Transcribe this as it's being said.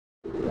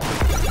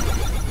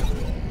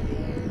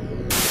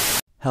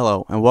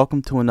Hello, and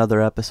welcome to another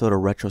episode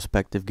of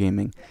Retrospective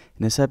Gaming.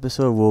 In this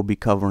episode, we'll be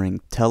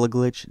covering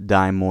Teleglitch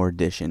Die More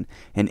Edition,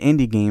 an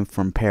indie game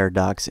from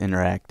Paradox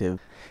Interactive.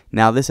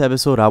 Now, this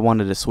episode, I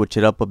wanted to switch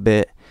it up a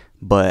bit,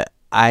 but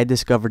I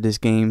discovered this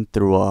game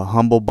through a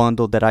Humble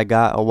Bundle that I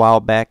got a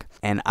while back,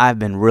 and I've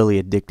been really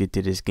addicted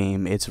to this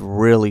game. It's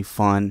really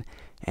fun,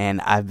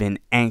 and I've been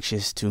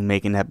anxious to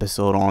make an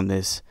episode on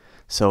this.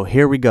 So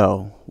here we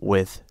go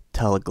with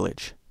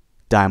Teleglitch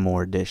Die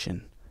More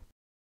Edition.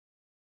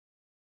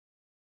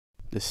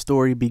 The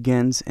story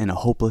begins in a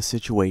hopeless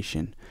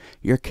situation.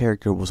 Your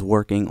character was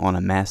working on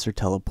a master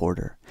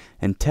teleporter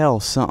until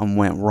something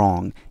went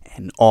wrong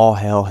and all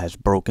hell has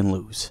broken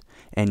loose.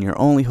 And your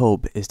only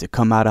hope is to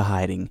come out of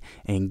hiding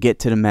and get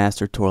to the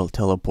master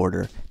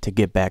teleporter to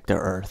get back to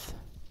Earth.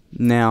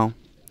 Now,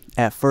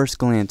 at first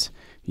glance,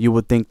 you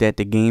would think that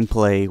the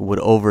gameplay would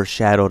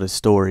overshadow the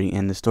story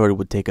and the story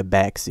would take a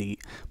backseat,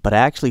 but I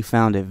actually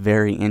found it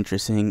very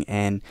interesting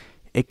and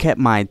it kept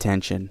my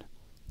attention.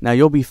 Now,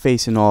 you'll be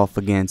facing off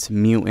against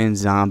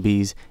mutants,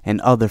 zombies,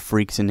 and other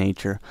freaks in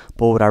nature,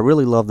 but what I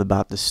really loved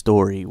about the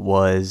story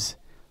was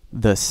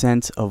the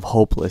sense of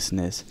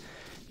hopelessness.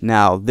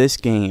 Now, this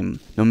game,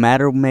 no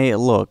matter how it may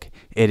look,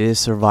 it is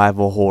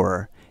survival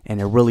horror,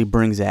 and it really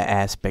brings that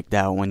aspect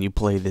out when you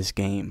play this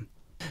game.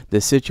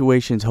 The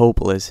situation's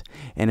hopeless,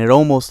 and it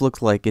almost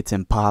looks like it's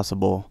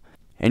impossible,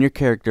 and your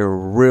character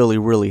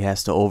really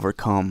has to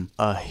overcome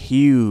a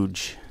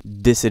huge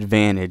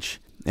disadvantage.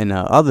 And the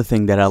other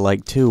thing that I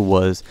liked too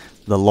was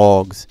the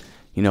logs.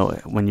 You know,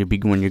 when you're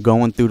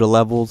going through the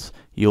levels,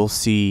 you'll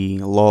see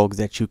logs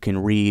that you can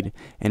read,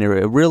 and it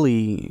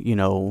really, you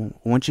know,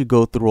 once you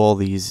go through all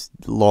these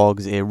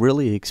logs, it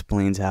really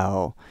explains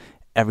how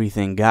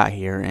everything got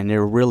here, and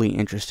they're really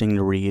interesting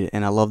to read.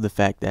 And I love the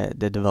fact that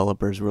the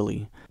developers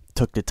really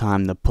took the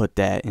time to put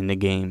that in the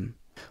game.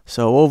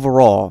 So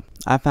overall,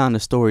 I found the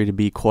story to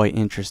be quite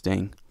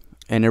interesting,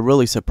 and it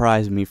really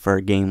surprised me for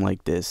a game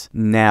like this.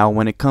 Now,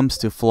 when it comes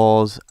to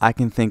flaws, I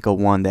can think of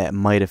one that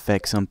might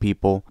affect some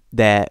people.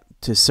 That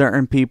to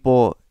certain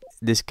people,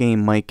 this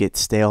game might get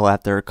stale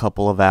after a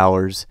couple of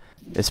hours,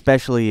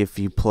 especially if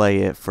you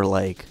play it for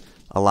like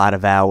a lot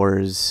of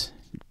hours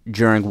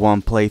during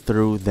one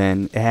playthrough,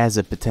 then it has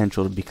the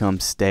potential to become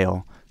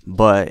stale.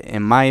 But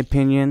in my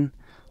opinion,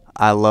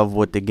 I love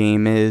what the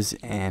game is,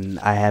 and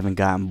I haven't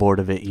gotten bored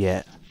of it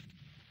yet.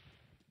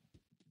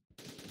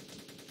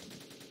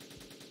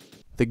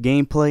 The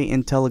gameplay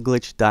in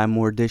Teleglitch Die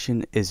More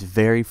Edition is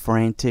very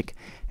frantic,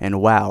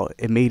 and wow,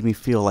 it made me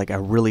feel like I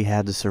really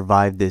had to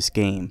survive this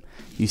game.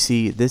 You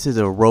see, this is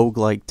a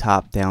roguelike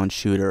top-down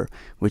shooter,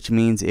 which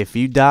means if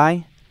you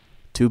die,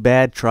 too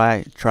bad,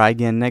 try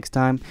again next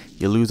time.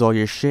 You lose all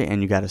your shit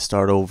and you gotta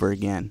start over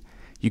again.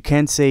 You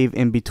can save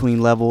in between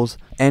levels,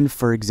 and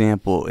for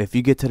example, if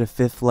you get to the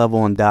 5th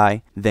level and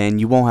die, then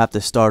you won't have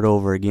to start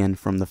over again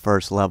from the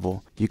 1st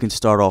level. You can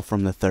start off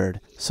from the 3rd.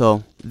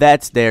 So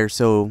that's there,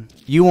 so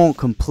you won't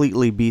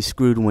completely be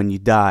screwed when you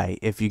die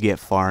if you get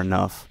far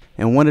enough.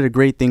 And one of the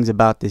great things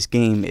about this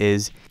game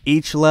is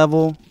each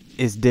level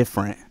is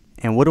different.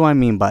 And what do I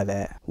mean by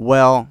that?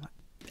 Well,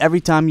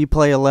 every time you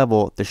play a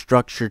level, the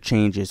structure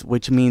changes,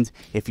 which means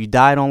if you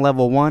died on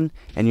level 1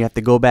 and you have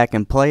to go back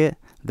and play it,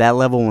 that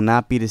level will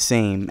not be the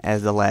same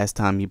as the last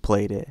time you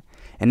played it.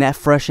 And that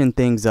freshens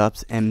things up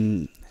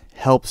and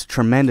helps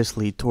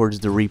tremendously towards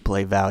the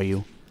replay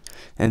value.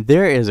 And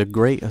there is a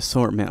great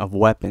assortment of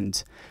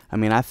weapons. I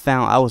mean, I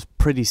was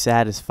pretty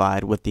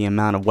satisfied with the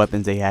amount of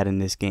weapons they had in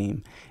this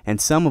game.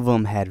 And some of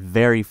them had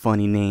very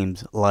funny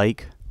names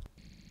like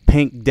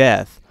Pink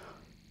Death,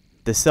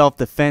 the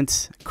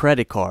Self-Defense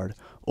Credit Card,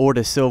 or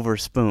the Silver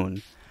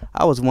Spoon.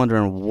 I was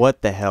wondering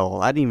what the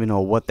hell. I didn't even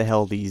know what the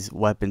hell these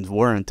weapons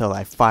were until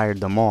I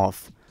fired them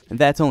off. And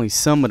that's only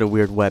some of the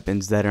weird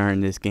weapons that are in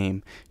this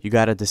game. You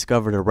gotta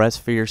discover the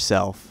rest for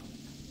yourself.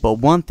 But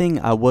one thing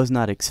I was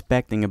not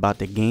expecting about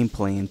the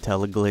gameplay in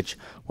Teleglitch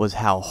was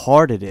how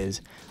hard it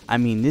is. I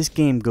mean, this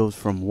game goes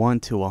from 1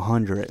 to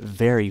 100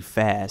 very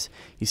fast.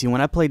 You see, when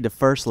I played the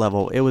first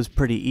level, it was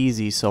pretty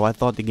easy, so I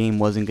thought the game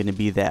wasn't going to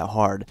be that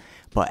hard.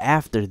 But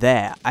after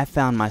that, I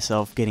found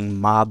myself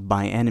getting mobbed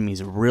by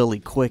enemies really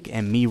quick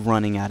and me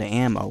running out of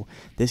ammo.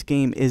 This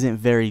game isn't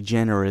very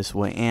generous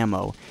with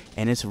ammo,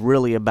 and it's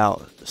really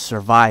about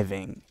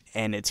surviving.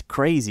 And it's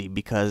crazy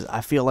because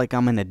I feel like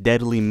I'm in a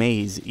deadly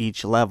maze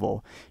each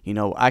level. You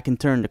know, I can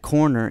turn the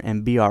corner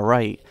and be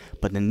alright,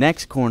 but the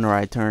next corner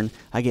I turn,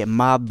 I get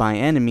mobbed by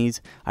enemies,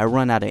 I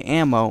run out of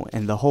ammo,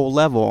 and the whole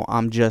level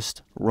I'm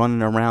just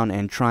running around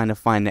and trying to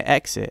find the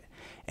exit.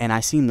 And I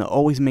seem to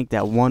always make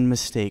that one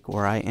mistake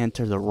where I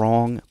enter the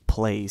wrong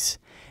place,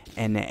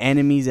 and the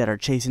enemies that are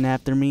chasing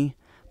after me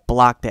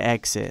block the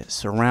exit,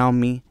 surround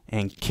me,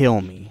 and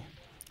kill me.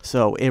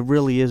 So it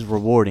really is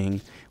rewarding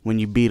when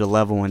you beat a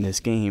level in this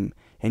game,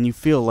 and you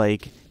feel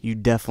like you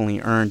definitely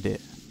earned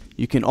it.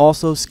 You can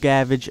also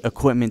scavenge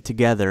equipment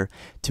together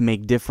to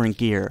make different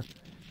gear,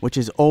 which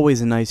is always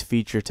a nice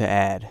feature to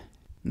add.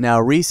 Now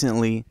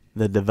recently,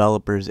 the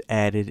developers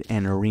added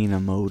an arena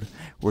mode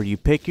where you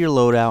pick your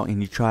loadout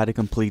and you try to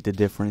complete the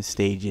different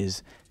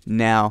stages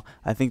Now,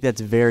 I think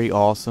that's very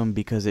awesome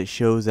because it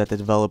shows that the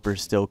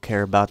developers still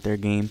care about their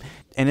game,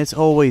 and it's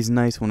always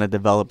nice when a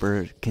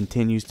developer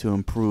continues to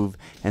improve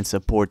and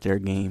support their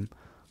game.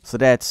 So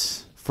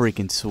that's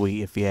freaking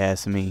sweet if you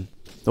ask me.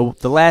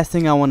 The last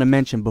thing I want to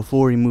mention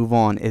before we move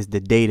on is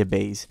the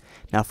database.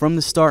 Now, from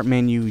the start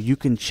menu, you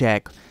can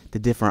check the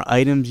different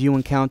items you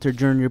encountered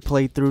during your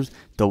playthroughs,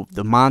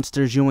 the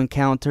monsters you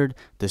encountered,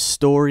 the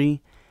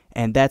story,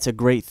 and that's a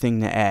great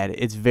thing to add.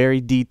 It's very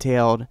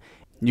detailed.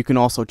 You can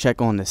also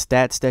check on the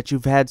stats that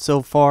you've had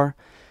so far.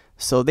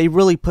 So they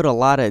really put a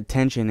lot of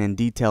attention and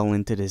detail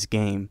into this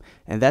game,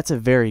 and that's a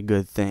very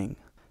good thing.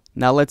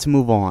 Now let's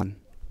move on.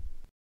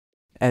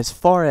 As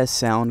far as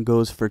sound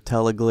goes for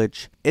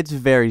Teleglitch, it's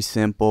very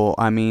simple.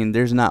 I mean,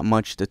 there's not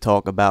much to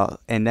talk about,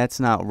 and that's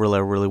not really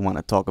I really want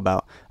to talk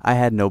about. I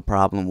had no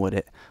problem with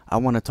it. I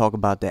want to talk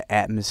about the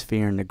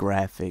atmosphere and the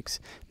graphics.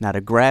 Now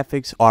the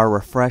graphics are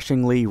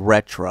refreshingly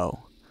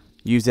retro.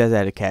 Use that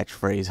as a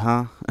catchphrase,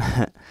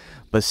 huh?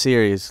 But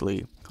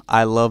seriously,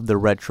 I love the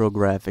retro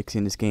graphics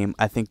in this game.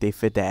 I think they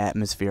fit the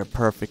atmosphere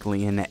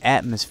perfectly, and the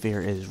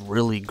atmosphere is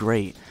really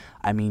great.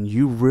 I mean,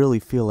 you really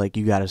feel like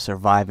you gotta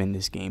survive in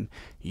this game.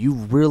 You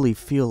really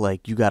feel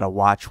like you gotta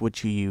watch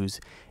what you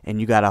use, and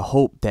you gotta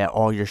hope that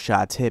all your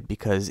shots hit,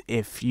 because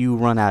if you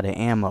run out of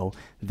ammo,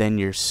 then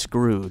you're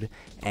screwed.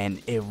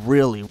 And it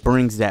really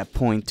brings that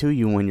point to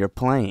you when you're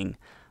playing.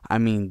 I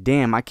mean,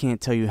 damn, I can't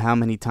tell you how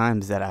many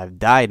times that I've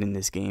died in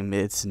this game.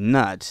 It's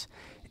nuts.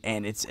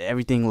 And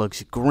everything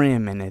looks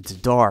grim and it's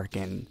dark,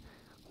 and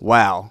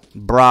wow,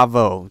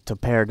 bravo to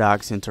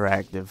Paradox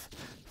Interactive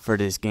for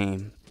this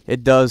game.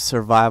 It does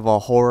survival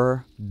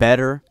horror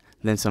better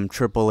than some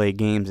AAA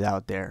games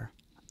out there.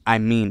 I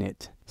mean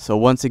it. So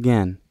once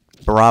again,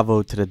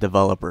 bravo to the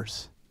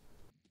developers.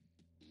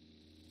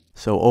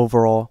 So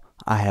overall,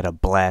 I had a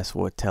blast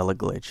with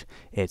Teleglitch.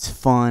 It's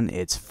fun,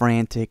 it's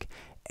frantic,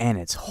 and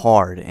it's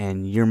hard,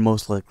 and you're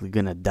most likely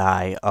gonna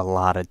die a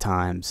lot of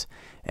times.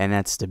 And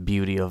that's the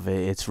beauty of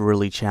it. It's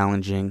really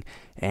challenging,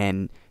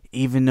 and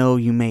even though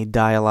you may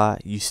die a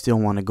lot, you still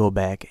want to go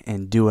back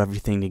and do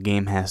everything the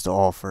game has to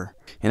offer.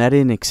 And I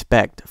didn't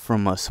expect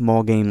from a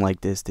small game like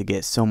this to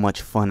get so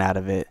much fun out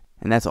of it,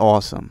 and that's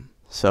awesome.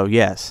 So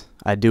yes,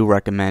 I do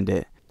recommend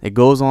it. It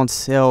goes on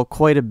sale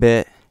quite a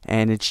bit,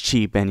 and it's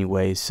cheap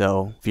anyway,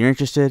 so if you're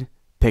interested,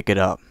 pick it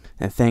up.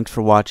 And thanks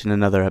for watching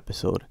another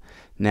episode.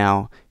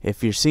 Now,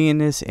 if you're seeing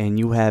this and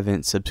you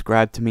haven't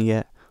subscribed to me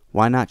yet,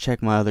 why not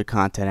check my other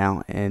content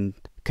out and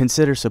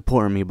consider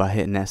supporting me by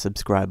hitting that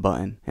subscribe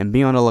button. And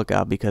be on the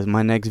lookout, because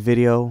my next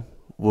video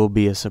will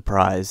be a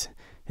surprise.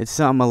 It's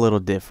something a little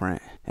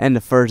different. And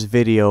the first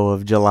video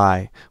of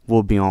July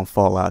will be on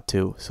Fallout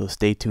 2, so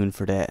stay tuned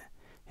for that.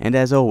 And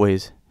as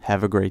always,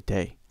 have a great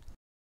day.